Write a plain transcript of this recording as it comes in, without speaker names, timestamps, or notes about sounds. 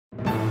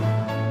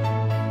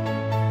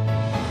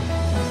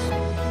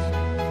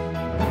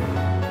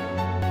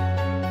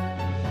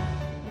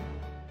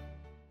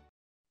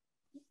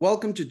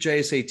Welcome to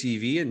JSA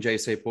TV and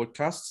JSA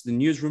Podcasts, the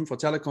newsroom for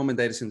telecom and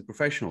data center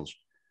professionals.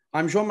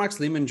 I'm João Marques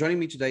Lima, and joining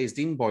me today is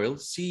Dean Boyle,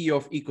 CEO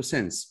of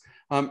EkkoSense.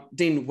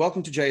 Dean,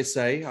 welcome to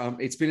JSA.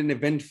 It's been an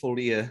eventful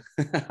year.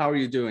 How are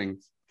you doing?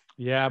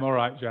 Yeah, I'm all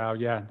right, João.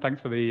 Yeah,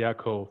 thanks for the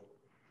call.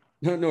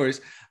 No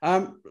worries.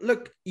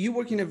 Look, you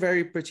work in a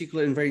very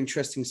particular and very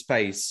interesting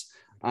space,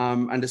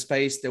 and a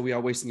space that we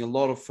are wasting a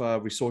lot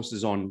of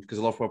resources on because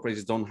a lot of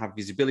operators don't have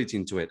visibility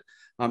into it.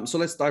 So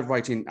let's dive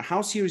right in.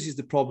 How serious is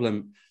the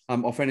problem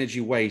of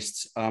energy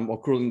waste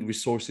or cooling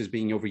resources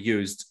being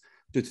overused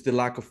due to the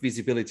lack of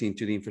visibility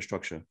into the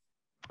infrastructure?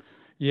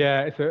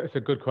 Yeah, it's a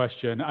good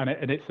question, and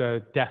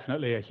it's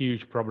definitely a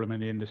huge problem in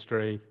the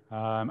industry,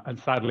 and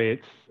sadly,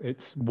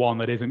 it's one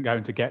that isn't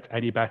going to get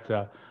any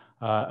better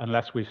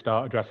unless we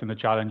start addressing the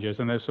challenges.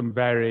 And there's some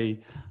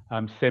very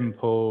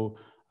simple,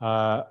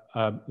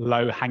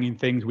 low-hanging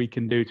things we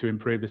can do to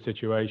improve the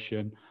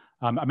situation.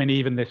 I mean,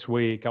 even this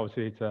week,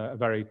 obviously, it's a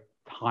very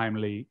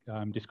timely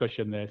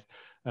discussion. This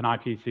an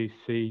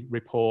IPCC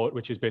report,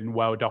 which has been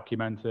well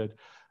documented,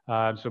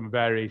 some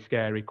very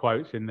scary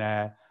quotes in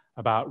there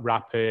about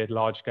rapid,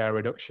 large-scale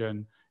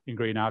reduction in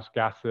greenhouse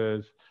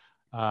gases,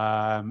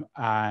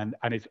 and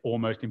it's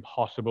almost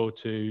impossible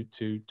to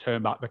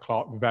turn back the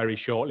clock very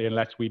shortly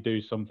unless we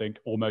do something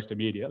almost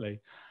immediately.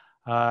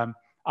 And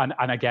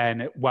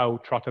again, well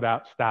trotted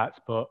out stats,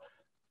 but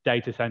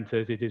data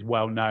centers, it is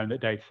well known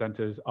that data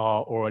centers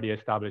are already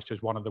established as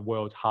one of the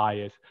world's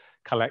highest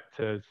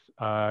collectors,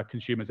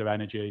 consumers of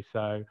energy.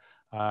 So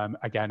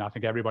again, I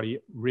think everybody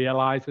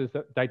realizes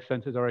that data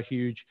centers are a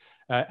huge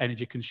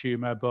energy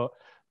consumer, but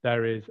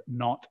there is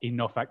not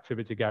enough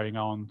activity going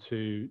on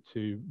to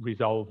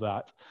resolve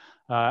that.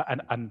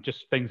 And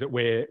just things that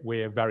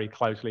we're very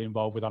closely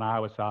involved with on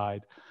our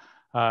side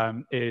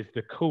is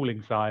the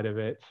cooling side of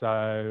it.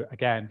 So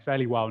again,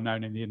 fairly well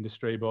known in the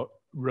industry, but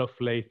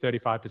roughly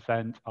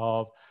 35%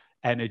 of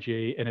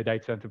energy in a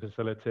data center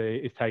facility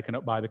is taken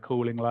up by the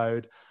cooling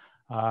load.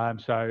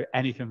 So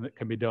anything that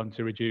can be done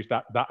to reduce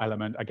that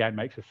element, again,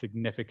 makes a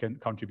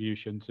significant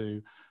contribution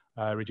to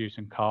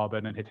reducing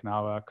carbon and hitting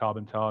our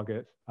carbon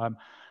targets.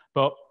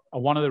 But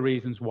one of the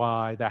reasons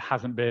why there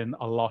hasn't been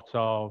a lot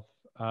of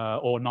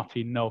or not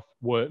enough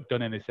work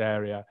done in this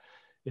area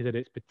is that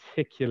it's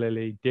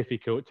particularly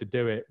difficult to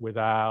do it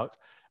without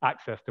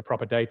access to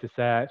proper data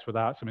sets,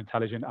 without some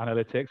intelligent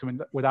analytics, I mean,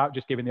 without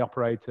just giving the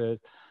operators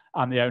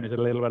and the owners a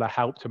little bit of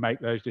help to make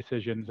those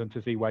decisions and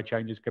to see where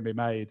changes can be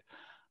made.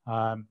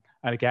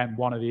 And again,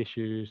 one of the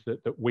issues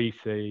that we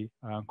see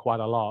quite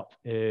a lot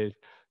is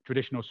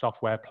traditional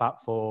software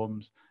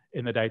platforms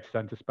in the data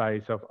center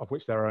space, of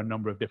which there are a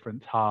number of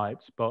different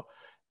types, but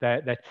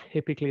they're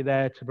typically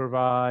there to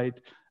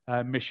provide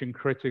mission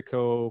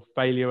critical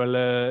failure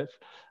alerts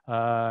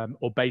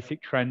or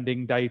basic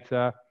trending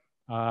data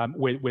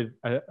with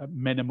a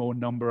minimal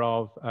number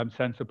of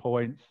sensor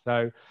points.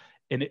 So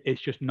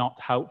it's just not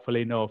helpful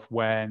enough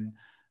when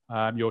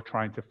you're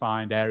trying to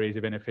find areas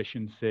of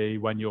inefficiency,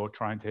 when you're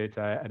trying to hit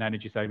an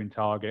energy saving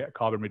target, a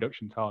carbon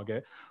reduction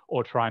target,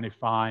 or trying to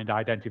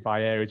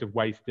identify areas of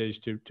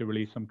wastage to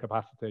release some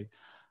capacity.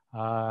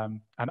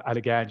 And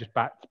again, just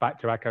back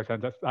to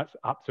EkkoSense, that's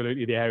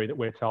absolutely the area that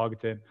we're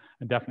targeting,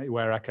 and definitely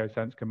where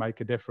EkkoSense can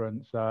make a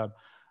difference.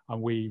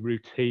 And we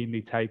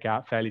routinely take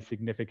out fairly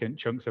significant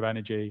chunks of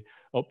energy,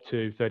 up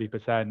to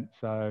 30%.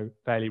 So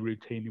fairly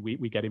routinely,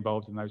 we get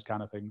involved in those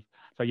kind of things.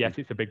 So yes,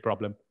 it's a big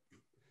problem.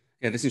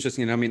 Yeah, that's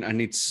interesting. And I mean,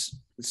 and it's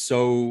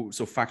so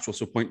factual,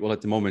 so point well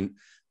at the moment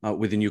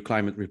with the new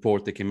climate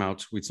report that came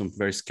out with some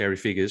very scary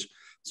figures.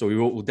 So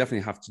we'll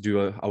definitely have to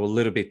do our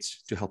little bit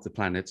to help the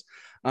planet.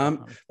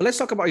 But let's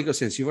talk about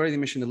EkkoSense. You've already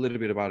mentioned a little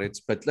bit about it,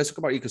 but let's talk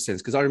about EkkoSense,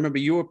 because I remember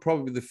you were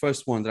probably the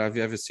first one that I've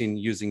ever seen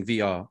using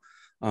VR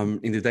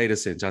in the data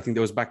center. I think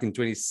that was back in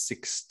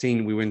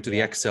 2016. We went to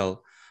the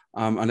Excel,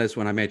 and that's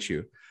when I met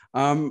you.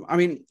 I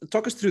mean,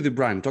 talk us through the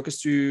brand. Talk us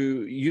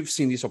through, you've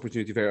seen this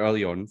opportunity very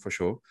early on, for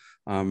sure,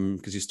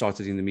 because you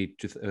started in the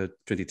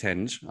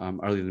mid-2010s,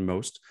 earlier than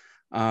most.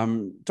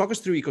 Talk us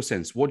through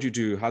EkkoSense. What do you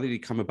do? How did it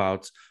come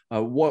about?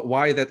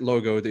 Why that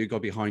logo that you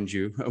got behind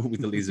you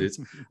with the lizards?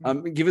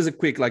 Give us a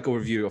quick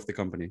overview of the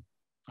company.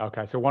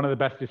 Okay, so one of the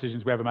best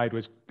decisions we ever made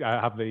was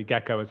have the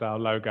gecko as our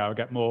logo.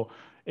 Get more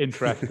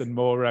interest and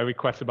more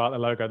requests about the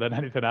logo than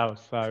anything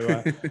else.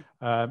 So,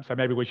 so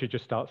maybe we should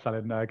just start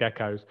selling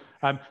geckos.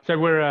 So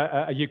we're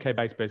a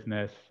UK-based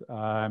business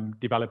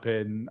developed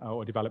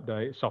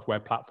a software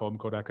platform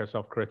called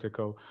EkkoSoft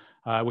Critical,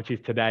 which is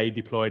today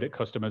deployed at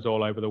customers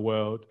all over the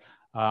world.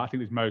 I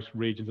think there's most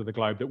regions of the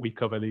globe that we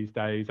cover these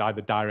days, either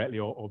directly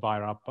or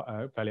via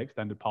our fairly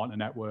extended partner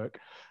network.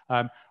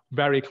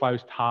 Very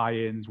close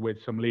tie-ins with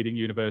some leading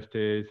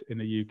universities in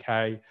the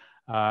UK.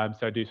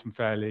 So do some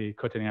fairly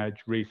cutting edge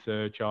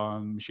research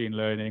on machine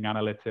learning,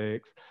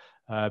 analytics,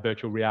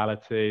 virtual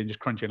reality, and just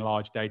crunching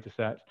large data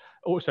sets.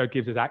 Also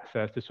gives us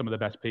access to some of the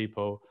best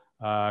people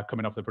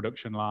coming off the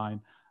production line.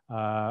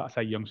 I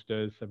say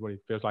youngsters, everybody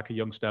feels like a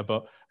youngster,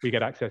 but we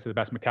get access to the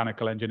best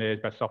mechanical engineers,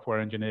 best software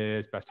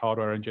engineers, best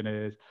hardware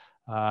engineers,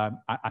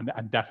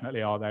 and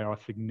definitely they are a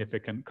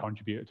significant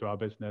contributor to our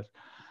business.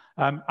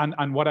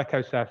 And what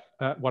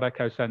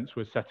EkkoSense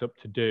was set up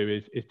to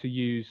do is to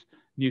use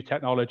new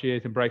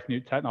technologies, embrace new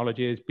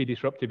technologies, be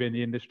disruptive in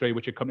the industry,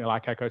 which a company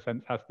like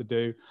EkkoSense has to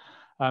do,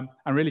 and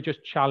really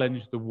just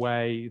challenge the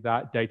way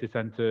that data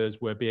centers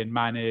were being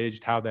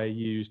managed, how they're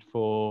used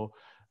for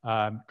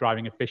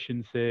driving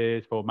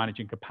efficiencies, for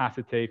managing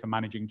capacity, for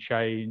managing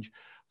change,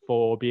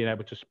 for being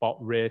able to spot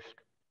risk.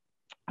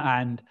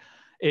 And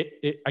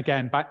it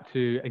again, back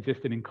to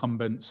existing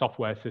incumbent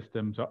software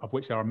systems, of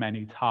which there are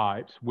many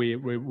types,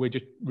 we're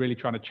just really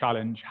trying to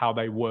challenge how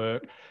they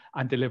work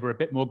and deliver a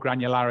bit more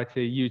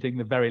granularity using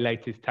the very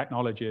latest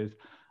technologies.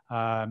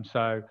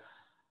 So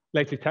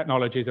latest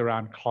technologies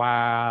around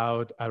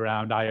cloud,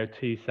 around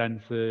IoT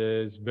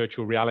sensors,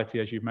 virtual reality,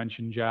 as you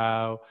mentioned,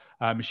 João,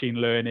 machine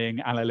learning,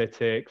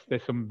 analytics.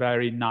 There's some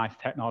very nice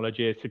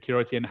technologies,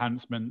 security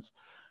enhancements.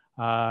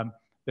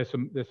 There's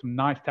some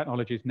nice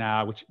technologies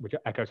now, which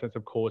EkkoSense,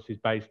 of course, is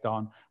based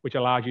on, which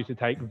allows you to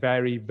take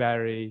very,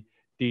 very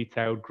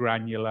detailed,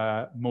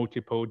 granular,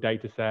 multiple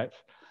data sets,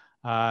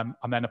 and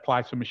then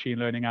apply some machine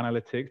learning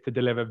analytics to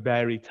deliver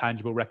very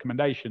tangible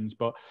recommendations.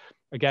 But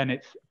again,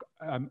 it's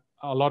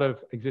a lot of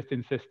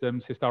existing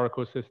systems,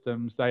 historical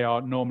systems, they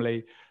are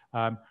normally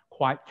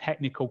quite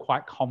technical,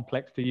 quite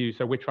complex to use.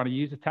 So we're trying to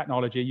use the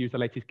technology, use the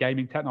latest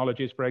gaming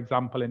technologies, for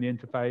example, in the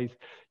interface,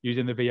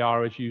 using the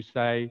VR, as you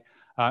say,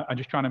 and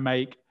just trying to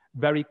make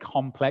very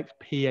complex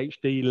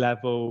PhD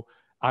level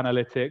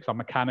analytics on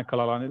mechanical,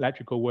 on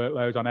electrical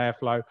workloads, on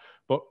airflow,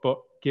 but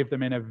give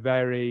them in a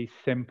very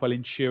simple,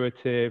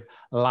 intuitive,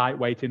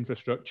 lightweight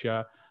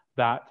infrastructure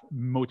that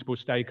multiple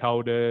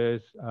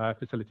stakeholders,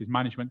 facilities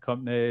management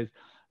companies,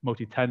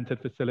 multi-tenanted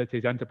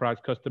facilities, enterprise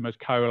customers,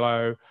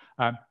 colo,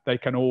 they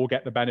can all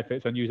get the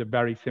benefits and use a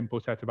very simple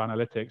set of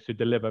analytics to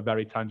deliver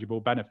very tangible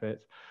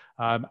benefits.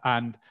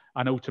 And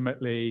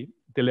ultimately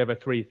deliver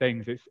three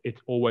things.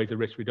 It's always a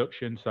risk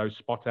reduction, so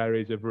spot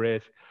areas of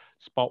risk,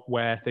 spot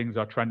where things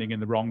are trending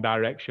in the wrong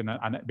direction,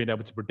 and being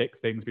able to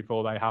predict things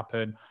before they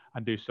happen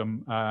and do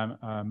some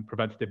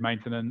preventative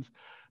maintenance.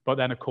 But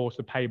then, of course,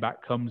 the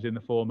payback comes in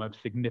the form of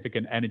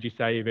significant energy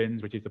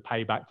savings, which is the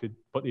payback to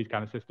put these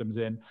kind of systems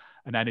in.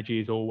 And energy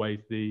is always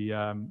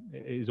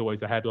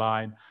the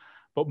headline.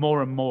 But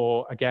more and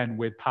more, again,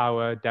 with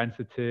power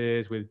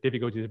densities, with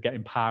difficulties of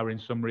getting power in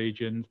some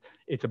regions,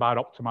 it's about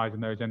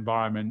optimizing those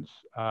environments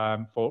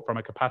from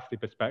a capacity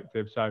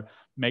perspective. So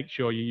make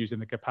sure you're using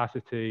the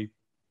capacity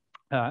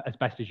as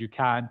best as you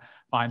can,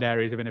 find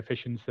areas of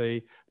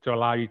inefficiency to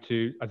allow you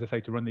to, as I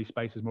say, to run these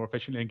spaces more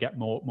efficiently and get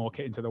more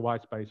kit into the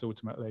white space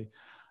ultimately.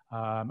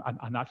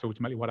 And that's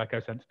ultimately what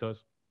EkkoSense does.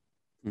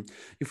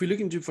 If we look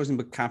into, for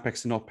example,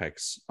 CAPEX and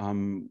OPEX,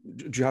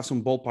 do you have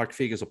some ballpark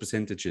figures or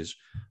percentages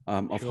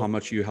of how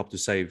much you help to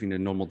save in a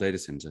normal data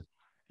center?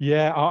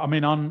 Yeah, I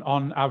mean,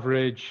 on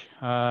average,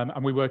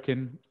 and we work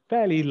in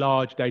fairly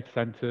large data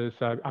centers,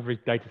 so average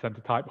data center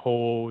type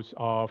halls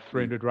of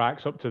 300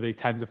 racks up to the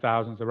tens of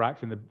thousands of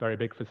racks in the very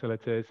big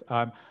facilities.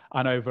 And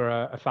over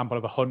a sample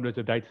of hundreds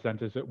of data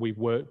centers that we've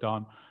worked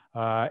on,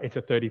 it's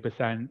a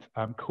 30%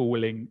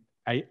 cooling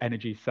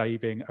energy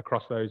saving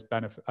across those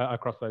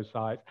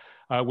sites,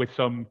 with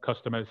some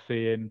customers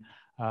seeing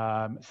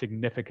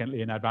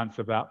significantly in advance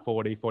of that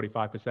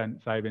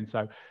 40-45% saving.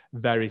 So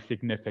very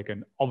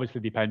significant.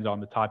 Obviously depends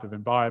on the type of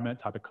environment,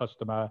 type of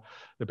customer,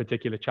 the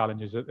particular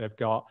challenges that they've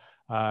got.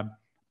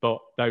 But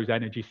those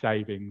energy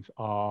savings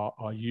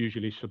are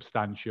usually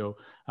substantial.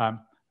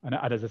 And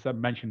as I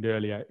mentioned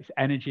earlier,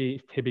 energy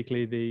is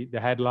typically the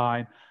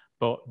headline,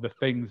 but the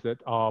things that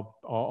are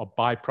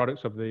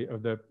byproducts of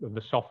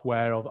the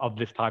software of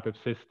this type of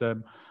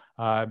system,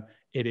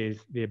 it is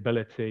the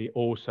ability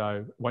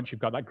also, once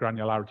you've got that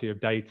granularity of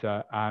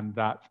data and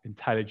that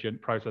intelligent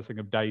processing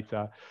of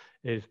data,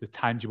 is the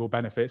tangible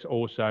benefits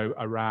also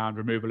around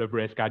removal of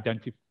risk,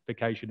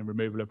 identification and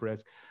removal of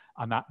risk,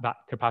 and that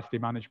capacity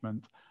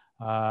management.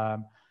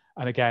 And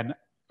again,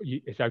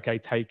 it's okay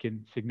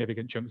taking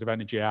significant chunks of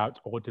energy out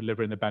or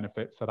delivering the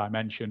benefits that I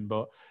mentioned,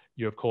 but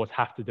you of course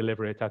have to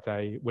deliver it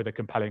with a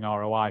compelling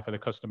ROI for the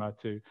customer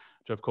to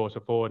of course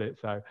afford it.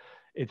 So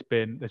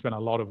there's been a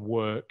lot of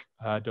work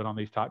done on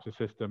these types of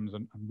systems,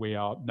 and we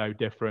are no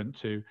different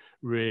to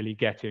really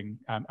getting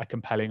a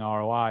compelling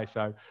ROI.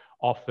 So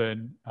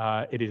often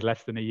it is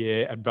less than a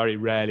year, and very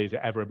rarely is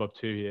it ever above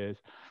 2 years.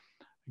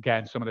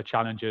 Again, some of the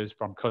challenges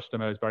from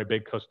customers, very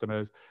big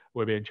customers,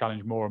 we're being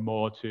challenged more and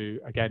more to,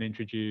 again,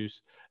 introduce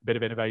a bit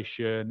of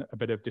innovation, a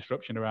bit of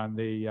disruption around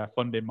the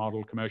funding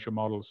model, commercial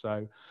model.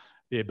 So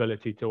the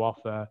ability to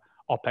offer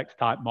OPEX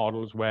type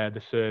models where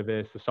the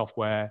service, the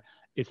software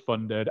is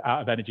funded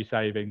out of energy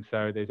savings.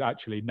 So there's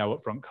actually no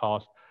upfront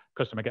cost.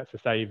 Customer gets the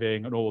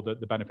saving and all the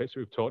benefits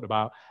we've talked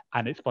about,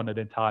 and it's funded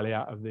entirely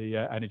out of the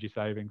energy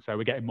savings. So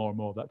we're getting more and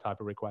more of that type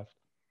of request.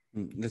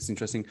 That's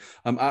interesting.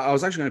 I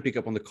was actually going to pick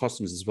up on the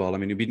customers as well. I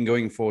mean, you've been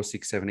going for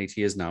 6, 7, 8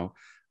 years now.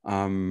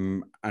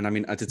 And I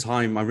mean, at the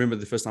time, I remember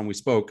the first time we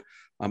spoke,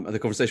 the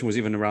conversation was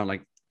even around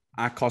like,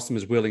 are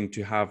customers willing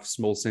to have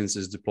small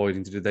sensors deployed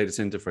into the data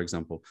center, for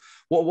example?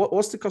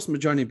 What's the customer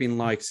journey been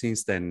like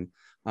since then,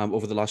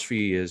 over the last few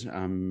years?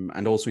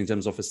 And also in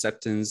terms of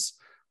acceptance,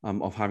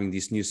 of having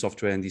this new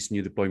software and these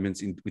new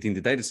deployments within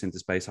the data center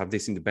space, have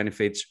this in the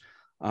benefits.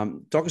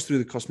 Talk us through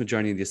the customer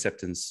journey and the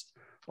acceptance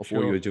of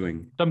what you're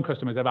doing. Some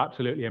customers have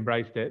absolutely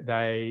embraced it.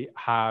 They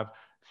have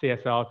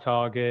CSR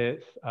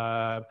targets,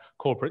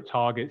 corporate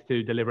targets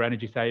to deliver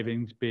energy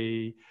savings,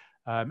 be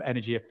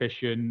energy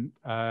efficient,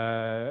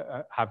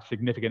 have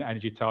significant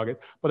energy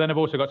targets, but then I've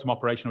also got some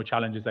operational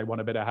challenges they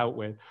want a bit of help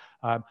with.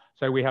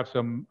 So we have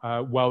some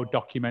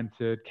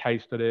well-documented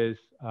case studies.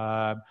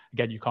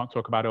 Again, you can't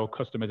talk about all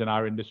customers in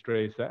our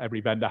industry, so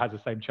every vendor has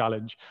the same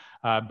challenge.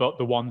 But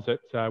the ones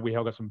that we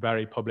have got some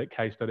very public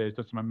case studies,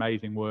 done some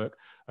amazing work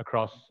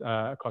across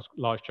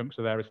large chunks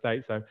of their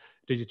estate. So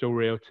Digital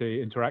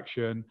Realty,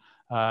 Interaction,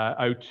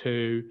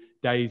 O2,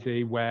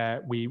 Daisy,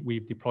 where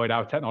we've deployed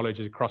our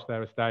technologies across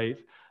their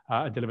estates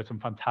and delivered some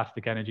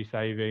fantastic energy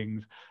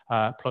savings,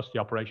 plus the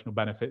operational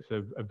benefits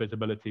of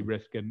visibility,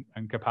 risk,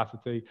 and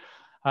capacity.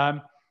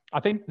 I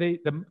think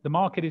the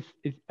market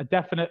is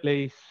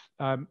definitely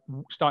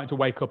starting to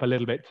wake up a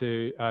little bit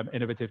to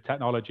innovative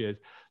technologies.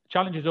 The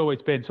challenge has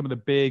always been some of the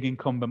big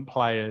incumbent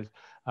players,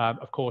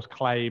 of course,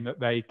 claim that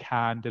they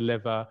can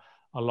deliver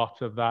a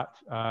lot of that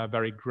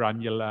very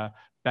granular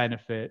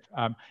benefit.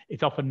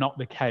 It's often not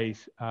the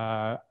case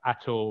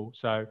at all.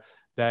 So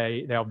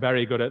they are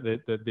very good at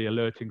the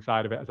alerting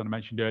side of it, as I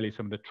mentioned earlier,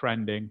 some of the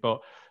trending,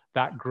 but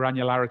that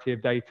granularity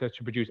of data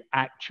to produce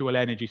actual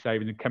energy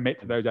savings and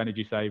commit to those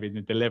energy savings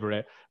and deliver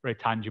it, very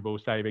tangible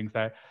savings,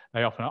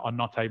 they often are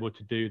not able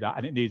to do that.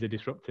 And it needs a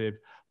disruptive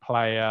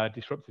player,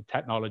 disruptive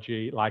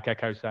technology like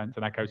EkkoSense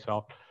and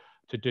EkkoSoft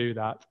to do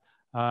that.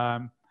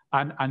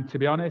 And to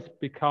be honest,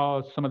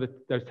 because some of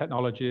those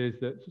technologies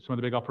that some of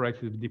the big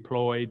operators have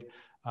deployed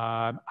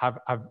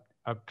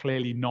have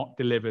clearly not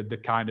delivered the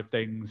kind of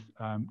things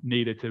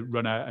needed to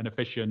run an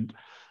efficient,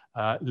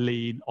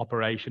 lean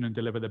operation and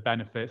deliver the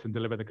benefits and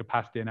deliver the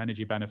capacity and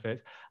energy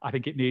benefits. I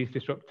think it needs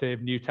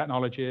disruptive new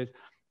technologies.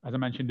 As I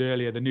mentioned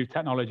earlier, the new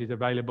technologies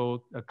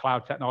available,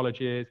 cloud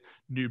technologies,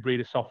 new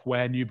breed of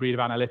software, new breed of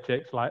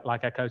analytics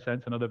like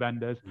EkkoSense and other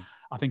vendors.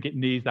 I think it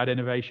needs that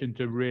innovation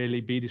to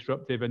really be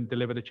disruptive and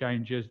deliver the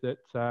changes that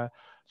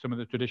some of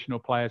the traditional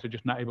players are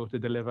just not able to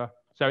deliver.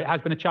 So it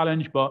has been a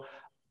challenge, but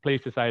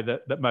pleased to say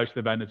that most of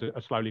the vendors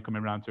are slowly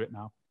coming around to it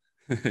now.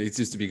 It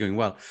seems to be going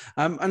well.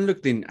 And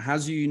look, Dean,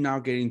 as you now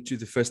get into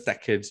the first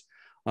decade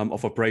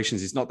of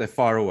operations, it's not that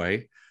far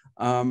away.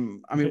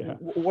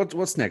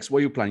 What's next? What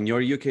are you planning?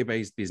 You're a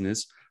UK-based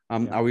business.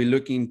 Are we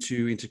looking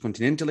to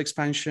intercontinental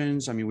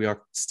expansions? I mean, we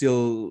are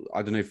still,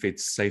 I don't know if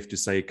it's safe to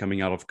say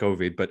coming out of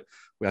COVID, but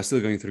we are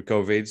still going through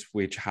COVID,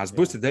 which has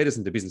boosted data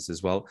center business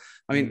as well.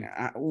 I mean,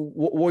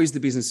 what is the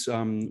business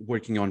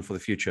working on for the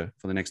future,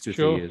 for the next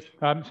 2-3 years?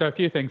 So a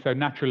few things. So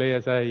naturally,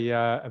 as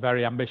a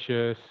very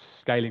ambitious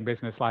scaling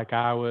business like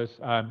ours,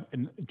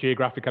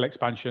 geographical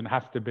expansion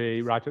has to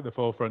be right at the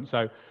forefront.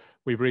 So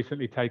we've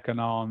recently taken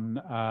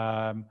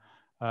on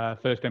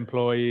first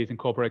employees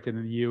incorporated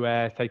in the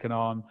US, taken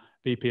on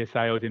VP of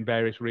sales in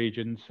various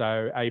regions.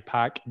 So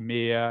APAC,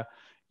 EMEA,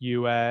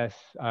 US,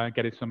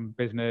 getting some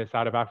business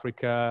out of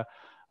Africa,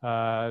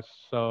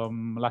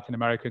 some Latin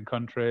American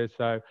countries.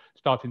 So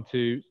starting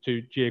to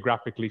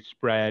geographically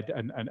spread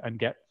and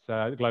get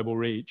global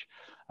reach.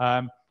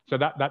 So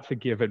that's a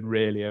given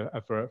really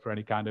for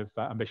any kind of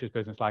ambitious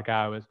business like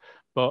ours.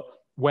 But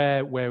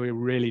where we're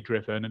really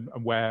driven and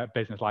where a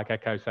business like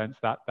EkkoSense,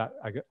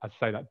 I'd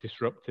say that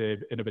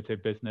disruptive,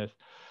 innovative business,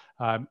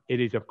 it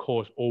is of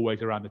course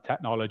always around the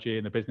technology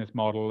and the business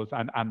models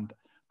and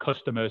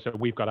customers. So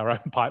we've got our own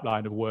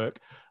pipeline of work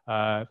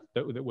that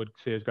would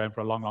see us going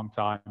for a long, long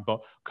time.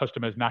 But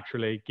customers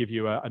naturally give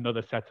you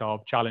another set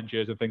of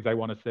challenges and things they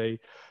want to see,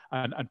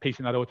 and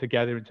piecing that all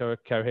together into a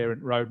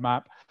coherent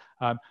roadmap.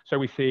 So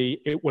we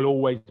see it will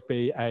always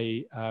be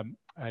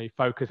a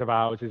focus of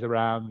ours is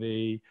around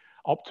the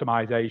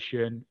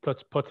optimization,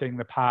 putting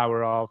the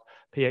power of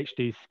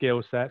PhD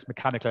skill sets,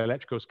 mechanical,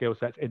 electrical skill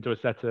sets into a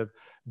set of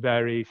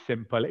very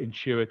simple,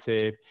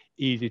 intuitive,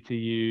 easy to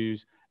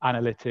use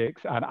analytics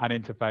and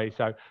interface.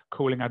 So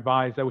Cooling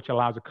Advisor, which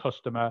allows a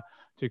customer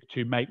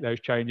to make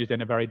those changes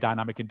in a very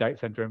dynamic and data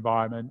center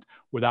environment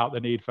without the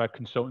need for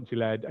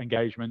consultancy-led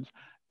engagements.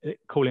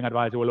 Cooling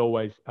Advisor will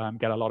always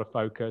get a lot of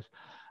focus.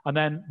 And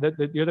then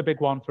the other big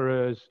one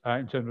for us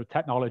in terms of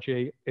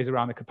technology is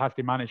around the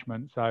capacity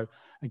management. So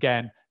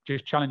again,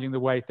 just challenging the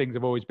way things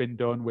have always been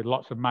done with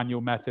lots of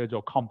manual methods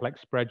or complex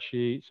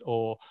spreadsheets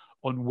or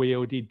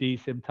unwieldy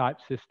DSIM type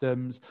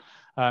systems.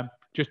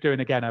 Just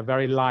doing, again, a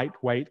very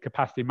lightweight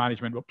capacity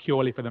management, but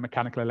purely for the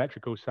mechanical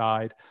electrical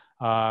side.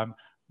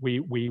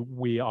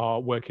 We are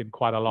working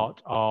quite a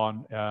lot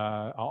on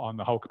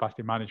the whole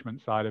capacity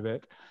management side of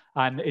it,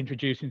 and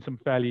introducing some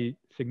fairly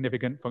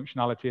significant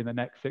functionality in the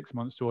next 6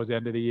 months towards the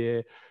end of the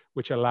year,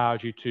 which allows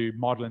you to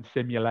model and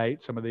simulate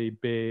some of the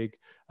big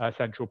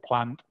central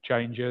plant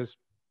changes.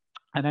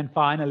 And then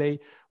finally,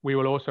 we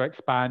will also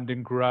expand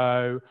and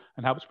grow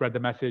and help spread the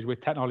message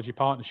with technology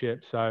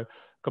partnerships. So a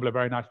couple of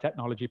very nice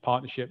technology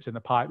partnerships in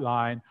the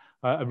pipeline.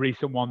 A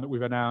recent one that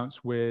we've announced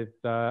with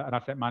an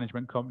asset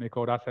management company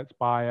called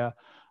AssetsBuyer,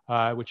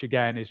 which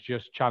again is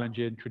just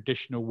challenging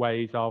traditional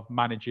ways of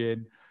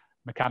managing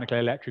mechanical,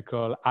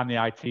 electrical, and the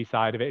IT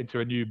side of it into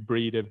a new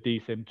breed of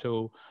DSIM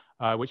tool,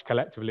 which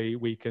collectively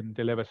we can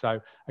deliver. So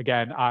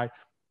again,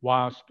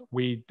 whilst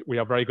we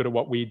are very good at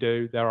what we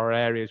do, there are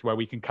areas where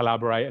we can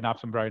collaborate and have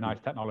some very nice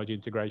technology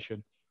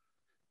integration.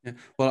 Yeah.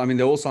 Well, I mean,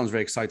 that all sounds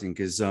very exciting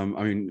because, I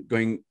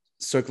mean,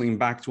 circling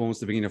back to almost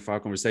the beginning of our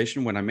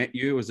conversation, when I met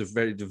you, it was the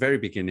very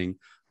beginning.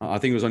 I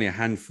think it was only a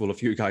handful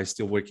of you guys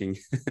still working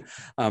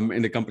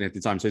in the company at the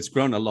time. So it's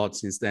grown a lot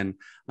since then.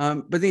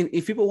 But then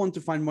if people want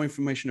to find more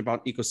information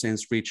about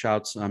EkkoSense, reach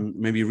out,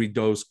 maybe read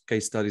those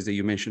case studies that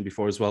you mentioned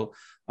before as well.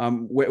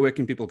 Where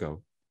can people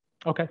go?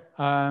 Okay,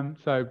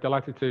 so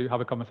delighted to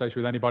have a conversation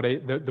with anybody.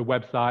 The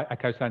website,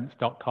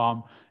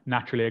 ekkosense.com,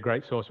 naturally a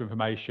great source of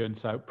information.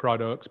 So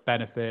products,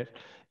 benefits,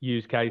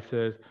 use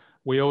cases.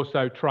 We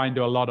also try and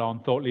do a lot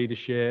on thought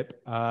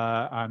leadership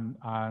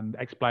and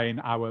explain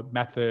our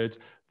methods,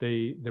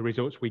 the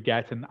results we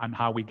get and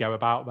how we go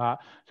about that.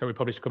 So we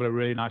published a couple of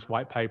really nice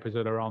white papers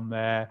that are on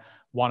there.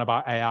 One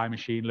about AI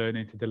machine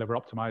learning to deliver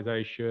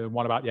optimization,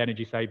 one about the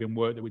energy saving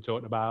work that we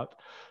talked about.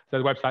 So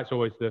the website's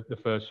always the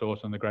first source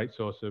and the great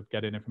source of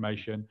getting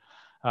information.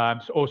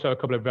 So also a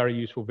couple of very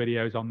useful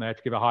videos on there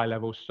to give a high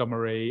level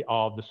summary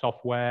of the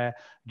software,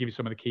 give you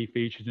some of the key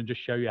features and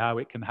just show you how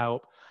it can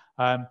help.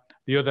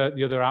 The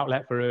other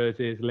outlet for us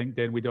is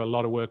LinkedIn. We do a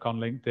lot of work on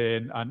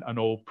LinkedIn and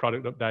all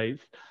product updates,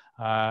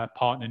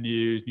 partner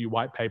news, new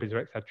white papers,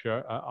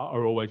 etc.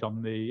 are always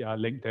on the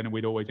LinkedIn, and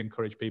we'd always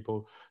encourage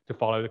people to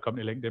follow the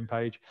company LinkedIn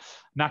page.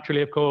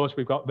 Naturally, of course,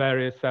 we've got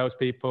various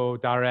salespeople,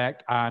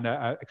 direct and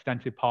an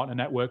extensive partner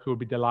network who would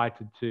be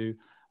delighted to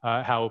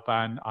help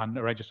and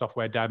arrange a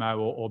software demo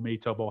or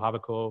meet up or have a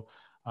call.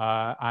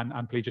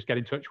 And please just get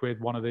in touch with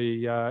one of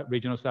the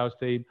regional sales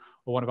team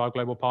or one of our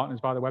global partners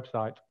via the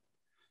website.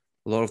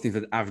 A lot of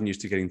different avenues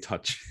to get in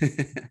touch.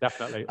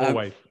 Definitely,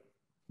 always.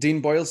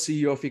 Dean Boyle,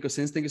 CEO of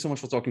EkkoSense, thank you so much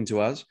for talking to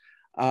us.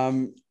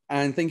 And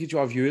thank you to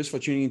our viewers for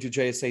tuning into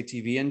JSA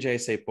TV and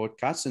JSA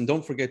podcasts. And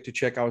don't forget to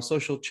check our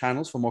social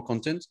channels for more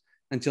content.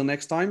 Until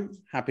next time,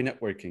 happy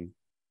networking.